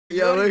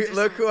Yo,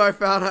 look who I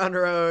found on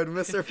road,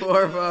 Mr.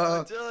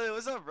 Forvo. Dylan,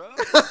 what's up, bro?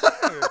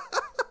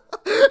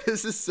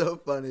 This is so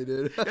funny,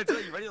 dude. Yo,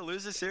 Dylan, you ready to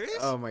lose this series?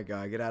 Oh my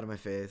god, get out of my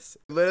face.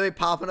 Literally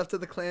popping up to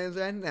the clans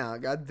right now.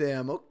 God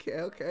damn.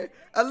 Okay.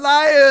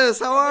 Elias,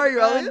 how are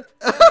you, Elliot?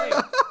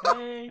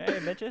 Hey,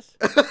 bitches.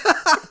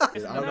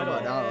 Dude, I don't know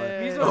about that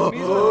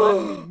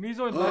one.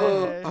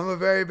 MeeZoid I'm a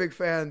very big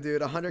fan,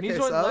 dude. 100K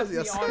subs.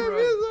 Yes, sir,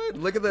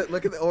 MeeZoid. Look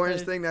at the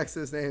orange thing next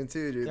to his name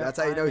too, dude. That's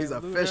how you know he's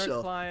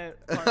official.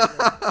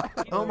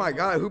 Oh my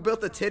god, who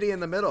built the titty in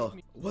the middle?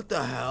 What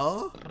the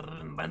hell?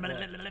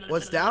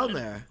 What's down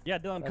there? Yeah,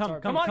 Dylan,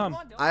 come on.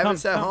 I haven't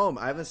sat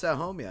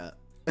home yet.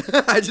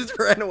 I just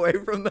ran away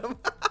from them.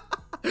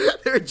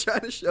 They were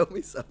trying to show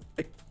me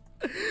something.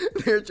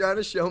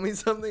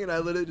 And I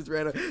literally just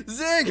ran away.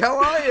 Zig, how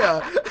are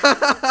ya?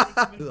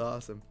 This is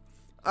awesome.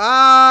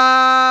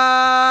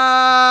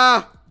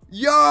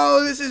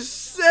 Yo, this is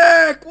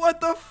sick.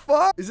 What the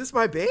fuck? Is this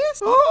my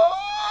base?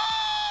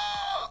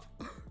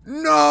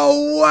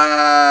 No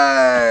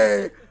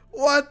way.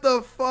 What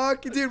the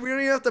fuck? Dude, we don't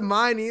even have to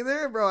mine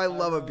either? Bro, I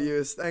love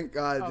abuse. Thank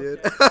God, dude.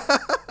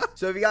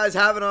 So if you guys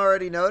haven't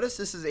already noticed,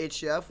 this is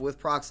HCF with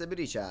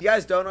proximity chat. If you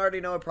guys don't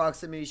already know what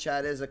proximity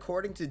chat is,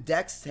 according to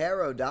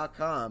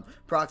dextero.com,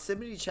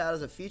 proximity chat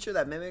is a feature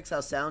that mimics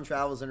how sound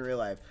travels in real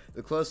life.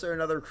 The closer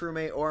another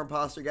crewmate or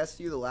imposter gets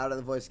to you, the louder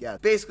the voice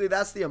gets. Basically,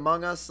 that's the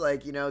Among Us,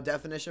 like, you know,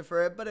 definition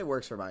for it, but it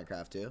works for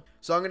Minecraft too.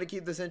 So I'm going to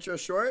keep this intro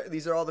short.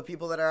 These are all the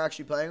people that are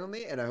actually playing with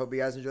me, and I hope you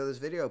guys enjoy this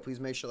video. Please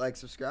make sure to like,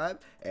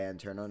 subscribe, and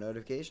turn on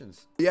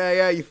notifications.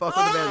 Yeah, you fuck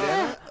with the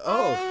bandana?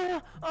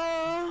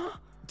 Oh.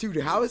 Dude,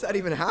 how is that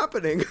even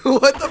happening?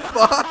 What the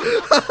fuck?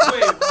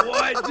 Wait,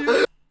 what,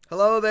 dude?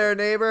 Hello there,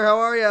 neighbor. How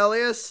are you,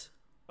 Elias?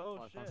 Oh,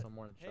 shit.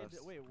 Hey,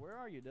 wait, where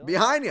are you, Dylan?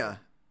 Behind you.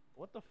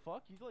 What the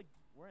fuck? You, like,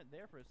 weren't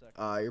there for a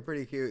second. You're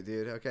pretty cute,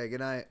 dude. Okay, good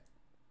night.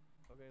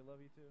 Okay, love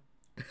you too.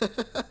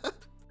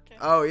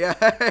 Oh, yeah.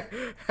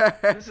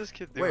 What is this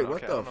kid doing? Wait,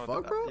 what the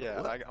fuck, bro?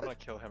 Yeah, I'm gonna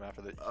kill him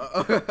after the.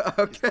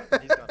 Okay.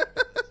 He's done.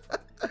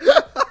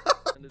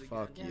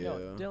 Fuck you.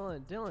 Yo,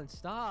 Dylan,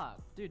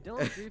 stop. Dude,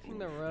 Dylan's griefing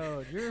the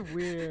road. You're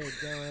weird,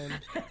 Dylan.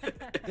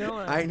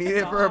 Dylan, I need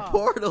it for a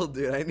portal,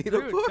 dude. I need a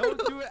portal.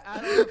 Don't do it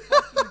out of the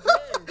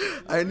fucking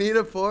base. I need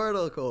a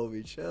portal,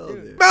 Colby. Chill,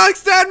 dude.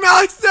 Malik's dead!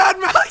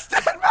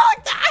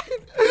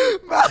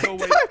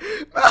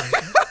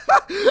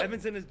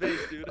 Evan's in his base,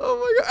 dude. Oh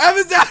my god.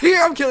 Evan's out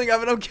here. I'm killing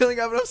Evan.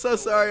 I'm so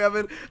sorry,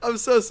 Evan.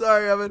 Evan's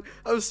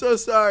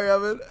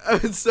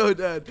so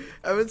dead.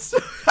 Evan's so...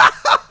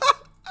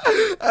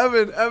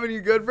 Evan,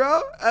 you good,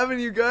 bro? Evan,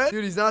 you good?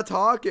 Dude, he's not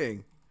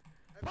talking.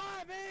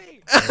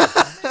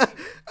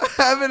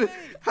 Evan,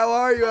 how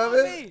are you,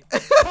 Evan?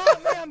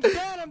 I'm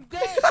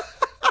dead.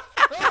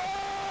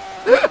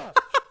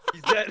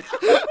 He's dead.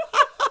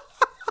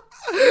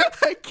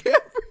 I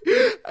can't.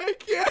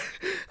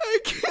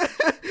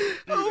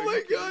 Oh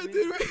my god,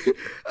 dude.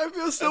 I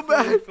feel so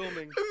bad. I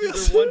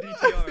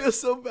feel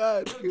so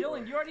bad.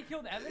 Dylan, you already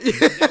killed Evan?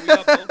 Yeah, we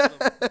got both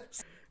of them.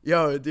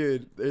 Yo,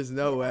 dude, there's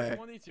no way.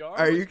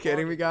 Are you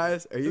kidding me,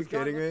 guys? Are you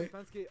kidding me?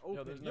 Yo,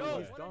 what in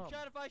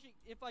chat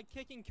if I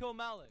kick and kill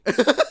Malik?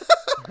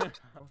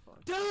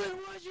 Dylan,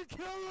 why'd you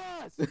kill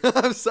us?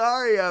 I'm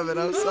sorry, Evan.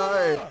 I'm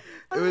sorry.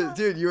 It was,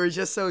 dude, you were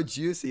just so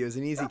juicy. It was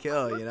an easy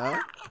kill, you know?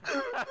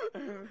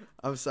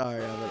 I'm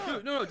sorry, Evan.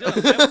 Dude, no,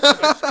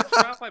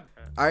 Dylan.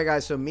 Alright,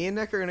 guys, so me and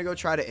Nick are going to go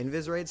try to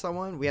invis raid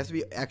someone. We have to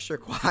be extra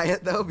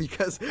quiet, though,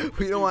 because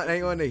we don't want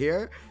anyone to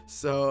hear.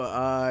 So,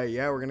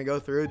 yeah, we're going to go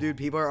through. Dude,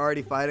 people are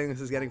already fighting. This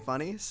is getting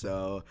funny.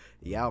 So,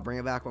 yeah, I'll bring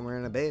it back when we're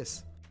in a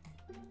base.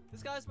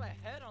 This guy's my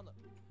head on the...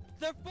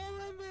 They're full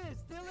invis!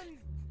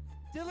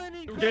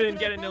 Dylan, Get in,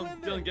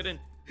 Dylan, get in.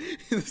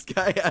 This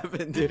guy,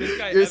 Evan, dude. This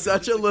guy, You're Evan,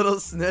 such a little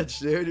snitch,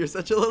 dude. You're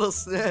such a little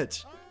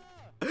snitch.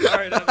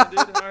 Alright, Evan, dude.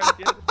 Alright,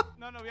 get it.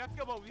 No, we have to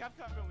go both. We have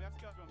to go,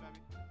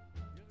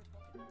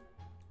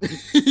 baby.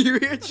 You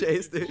hear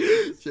Chase, dude?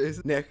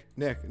 Chase. Nick,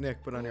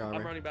 put on your armor.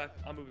 I'm running back.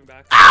 I'm moving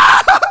back.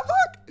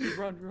 Fuck!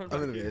 Run.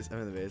 I'm in the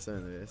base.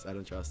 I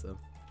don't trust him.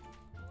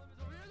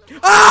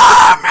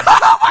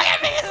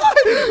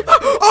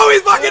 Oh,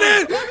 he's fucking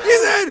in!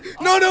 He's in!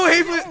 No,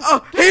 Haven!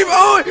 Oh,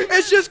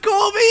 it's just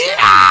Colby!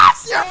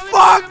 Yes! You're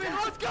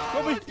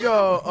fucked!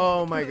 Yo,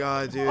 oh my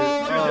god, dude.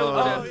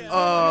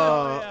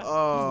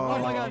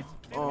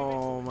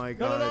 Oh my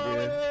god,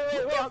 dude.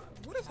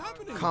 What is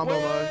happening? Combo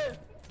mode.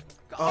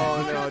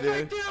 Oh no,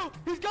 dude.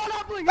 He's got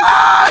apple!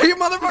 You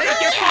motherfucker!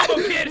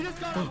 Kid.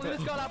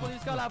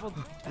 He's got apple.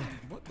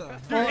 What the?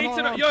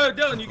 Dude, yo,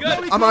 Dylan, you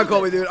good? I'm on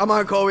Colby, dude.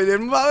 Mother,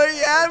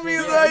 yeah,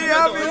 MeeZoid.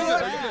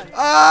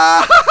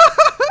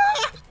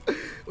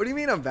 What do you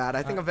mean I'm bad?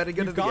 I think I'm very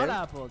good at the game.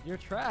 Apple. You're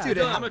trash. Dude,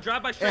 Dylan, I'm gonna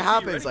drive by strength. It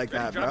happens like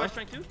that, bro. Drive by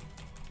strength too?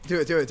 Do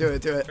it.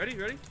 Ready?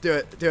 Do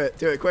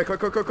it. Quick. I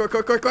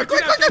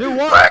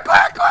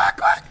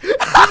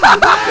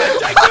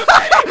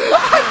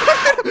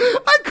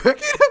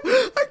quickied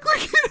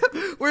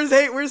him.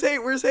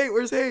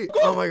 Where's hate?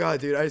 Oh my god,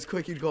 dude. I just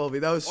quickied Colby.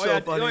 That was so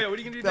funny. Oh yeah, what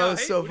are you gonna do that now?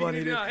 was so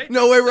funny, dude.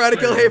 No way we're out to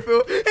kill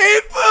Heifu.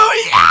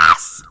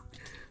 Yes!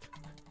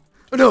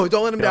 No,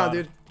 don't let him down,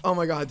 dude. Oh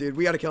my god, dude.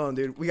 We gotta kill him,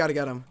 dude. We gotta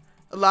get him.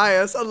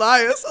 Elias,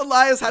 Elias,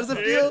 Elias, how does it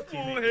feel?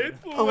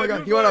 Oh my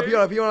god, he went up, he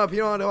went up, he went up,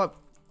 he went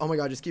up. Oh my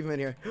god, just keep him in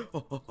here.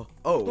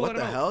 Oh, what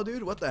the hell,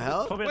 dude? What the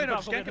hell? Wait, no,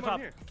 just gank him on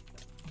here.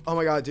 Oh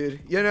my god, dude.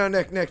 You know,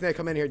 Nick,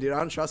 come in here, dude. I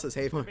don't trust this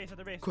hate.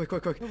 Quick.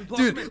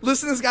 Dude,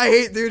 listen to this guy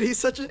hate, dude. He's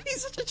such a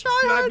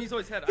tryhard.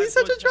 He's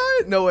such a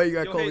tryhard. No way you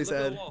got Colby's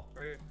head.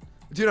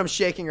 Dude, I'm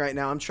shaking right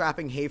now. I'm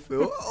trapping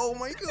Heifu. Oh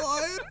my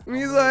god.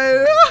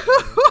 MeeZoid.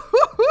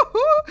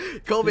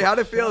 Colby, how'd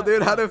it feel,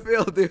 dude? How'd it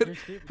feel, dude?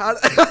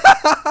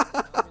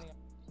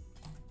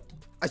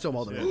 I still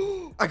mauled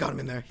him. I got him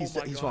in there. He's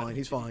falling.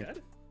 He's falling.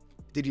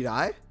 Did you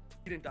die?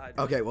 He didn't die.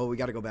 Okay, well, we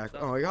gotta go back.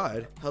 Oh my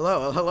god.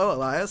 Hello,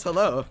 Elias.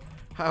 Hello.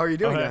 How are you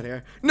doing down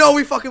here? No,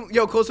 we fucking...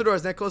 Yo, close the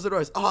doors, Nick. Close the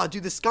doors. Oh,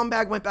 dude, the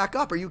scumbag went back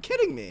up. Are you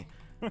kidding me?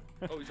 Oh,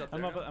 he's up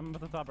there. I'm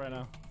at the top right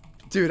now.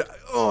 Dude,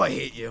 oh, I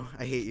hate you.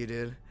 I hate you,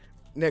 dude.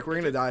 Nick, we're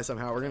gonna die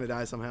somehow. We're gonna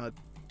die somehow.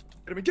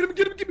 Get him.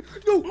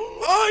 No.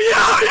 Oh,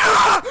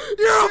 yeah.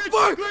 You're a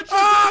fuck.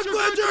 Ah,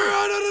 Glitcher.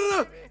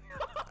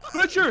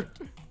 No.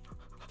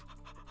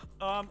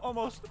 Glitcher.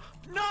 Almost.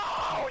 No,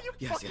 you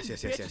Yes.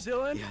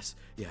 Dylan.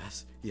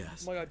 Yes.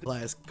 Oh my god.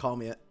 Elias, call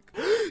me it.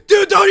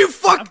 Dude, don't you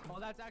fuck. Oh,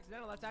 that's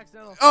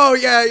accidental. Oh,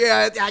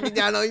 yeah. It's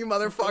accidental, you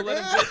motherfucker.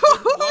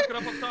 Lock it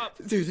up top.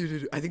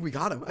 Dude. I think we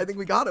got him.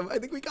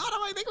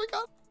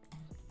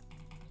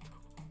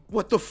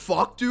 What the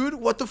fuck, dude?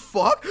 What the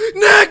fuck?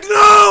 Nick,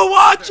 no!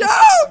 Watch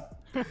out!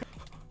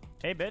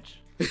 Hey,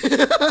 bitch.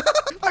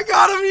 I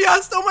got him,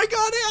 yes! Oh my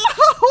god, yeah!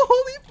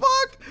 Holy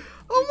fuck!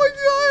 Oh my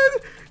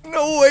god!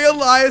 No way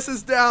Elias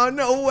is down.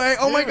 No way.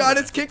 Oh my god,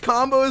 it's kick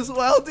combo as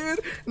well, dude.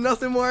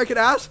 Nothing more I could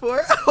ask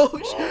for. Oh,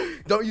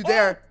 don't you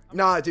dare.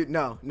 Nah, dude,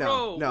 no.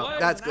 Bro, what?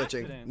 That's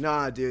glitching.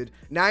 Nah, dude.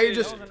 Now you're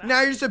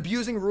just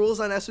abusing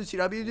rules on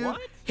SOTW, dude.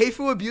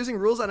 Heifu abusing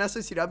rules on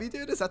SOTW,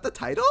 dude. Is that the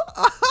title?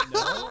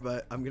 No.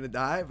 But I'm gonna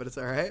die, but it's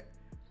alright.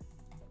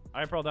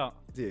 I pearled out.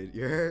 Dude,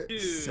 you're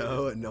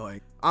so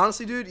annoying.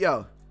 Honestly, dude,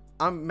 yo.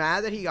 I'm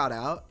mad that he got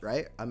out,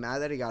 right? I'm mad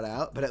that he got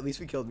out, but at least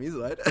we killed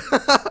MeeZoid.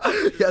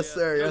 Yes,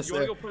 sir. Yes, sir. You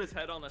wanna go put his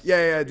head on us?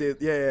 Yeah, dude.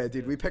 Yeah,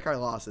 dude. We pick our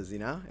losses, you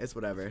know? It's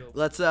whatever.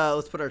 Let's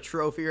put our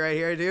trophy right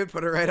here, dude.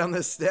 Put it right on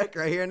the stick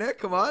right here, Nick.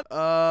 Come on.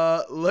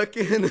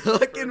 Looking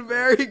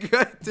very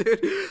good,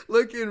 dude.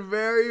 Looking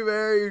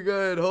very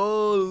good.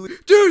 Holy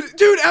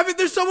dude, Evan,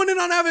 there's someone in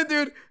on Evan,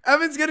 dude.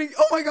 Evan's getting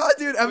oh my god,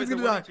 dude. Evan's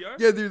gonna die.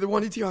 Yeah, dude, the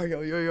 1 ETR.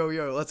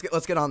 Yo. Let's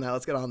get on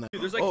that.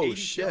 Dude, there's like 80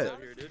 shit out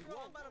here, dude.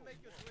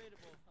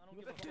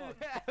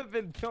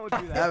 Evan, don't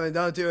do that. Evan,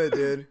 don't do it,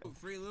 dude.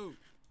 Free loot.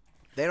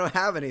 They don't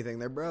have anything.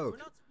 They're broke. We're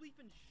not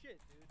sleeping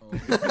shit,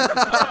 dude. We're gonna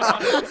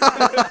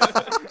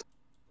fucking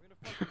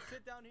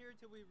sit down here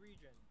until we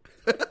regen.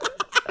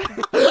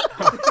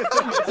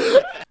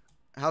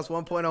 How's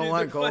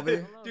 1.01,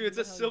 Colby? Dude, it's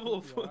a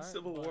civil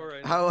war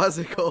right now. How was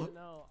it, Colby?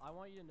 I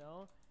want you to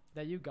know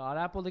that you got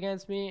appled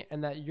against me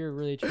and that you're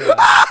really trash.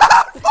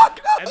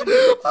 Fuck no!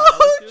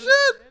 Oh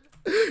shit!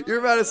 You're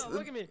about to.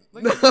 Look at me.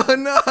 No,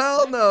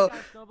 hell no.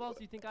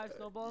 You think I have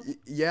snowballs?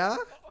 Yeah?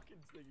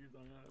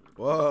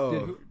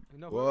 Whoa.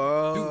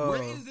 Whoa. Dude,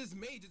 where is this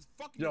mage? It's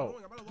fucking annoying.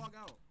 I'm about to log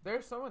out.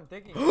 There's someone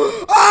thinking.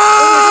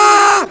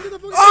 Ah!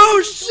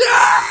 Oh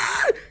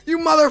shit! You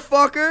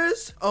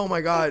motherfuckers! Oh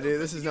my god,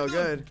 dude, this is no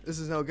good. This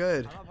is no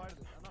good.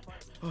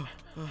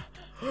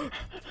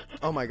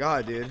 Oh my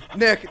god, dude.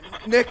 Nick,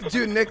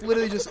 dude, Nick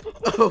literally just.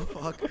 Oh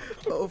fuck.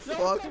 Oh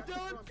fuck.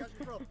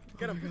 Oh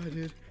my god,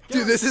 dude.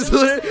 Dude, this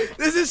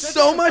is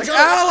so much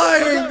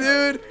allying,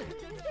 dude.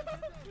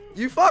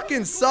 You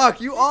fucking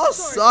suck. You all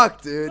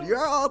suck, dude.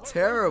 You're all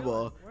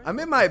terrible. I'm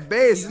in my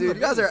base, dude.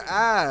 You guys are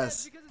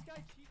ass.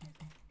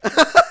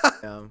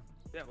 Yeah,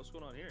 what's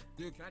going on here?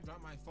 Dude, can I drop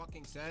my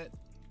fucking set?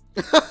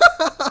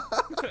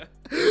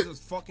 Jesus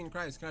fucking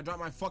Christ. Can I drop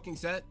my fucking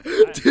set?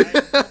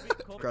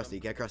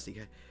 Krusty, get Krusty,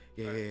 get.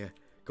 Yeah.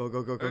 Go.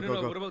 What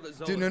about the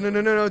zone? Dude, no.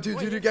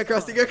 Dude, get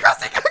Krusty.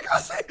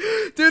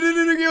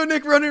 Dude, yo,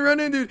 Nick, run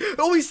in, dude.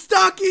 Oh, he's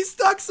stuck.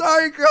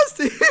 Sorry,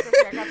 Krusty.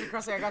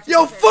 I got you.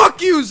 Yo,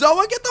 fuck you,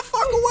 Zoa. Get the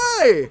fuck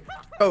away.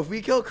 Oh, if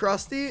we kill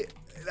Krusty,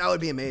 that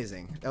would be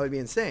amazing. That would be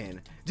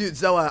insane. Dude,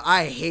 Zoa,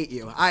 I hate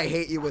you. I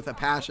hate you with a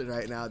passion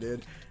right now,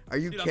 dude. Are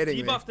you kidding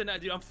me? I'm debuffed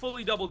tonight, dude. I'm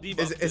fully double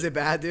debuffed. Is it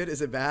bad, dude?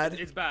 Is it bad?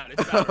 It's bad.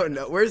 Oh,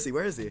 no. Where is he?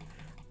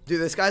 Dude,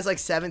 this guy's like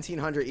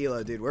 1700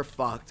 elo, dude. We're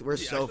fucked. We're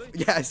so actually?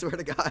 yeah, I swear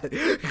to God.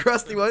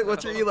 Krusty,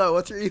 what's your elo?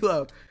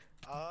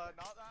 Not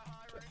that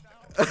high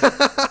right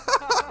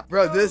now.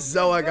 Bro, this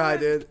Zoa guy,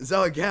 dude.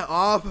 Zoa, get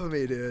off of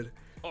me, dude.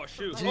 Oh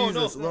shoot.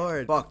 Jesus no.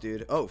 Lord. Fuck,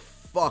 dude. Oh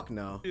fuck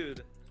no.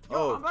 Dude.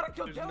 Oh.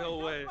 There's no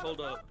way.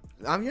 Hold up.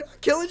 You're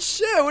not killing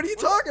shit. What are you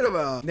talking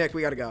about? Nick,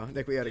 we gotta go.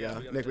 Nick, we have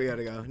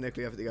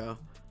to go.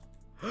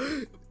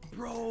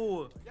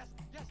 Bro.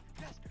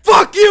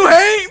 Fuck you,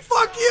 hate!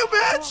 Fuck you,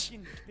 bitch!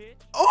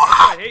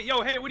 Oh! Hey,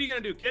 what are you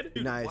gonna do, kid?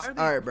 Dude, nice.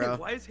 Alright, bro.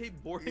 Why is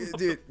hate boring?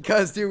 Dude,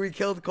 we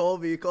killed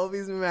Colby.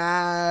 Colby's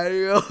mad.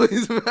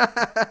 He's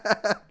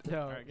mad.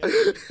 Yo,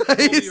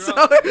 he's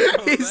so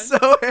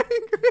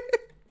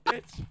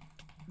angry.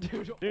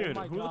 Dude, oh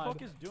my who God. the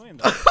fuck is doing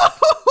that?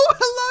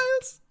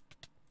 Elias.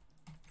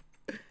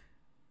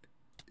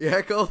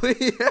 Yeah, Coley.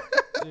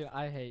 Dude,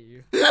 I hate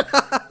you.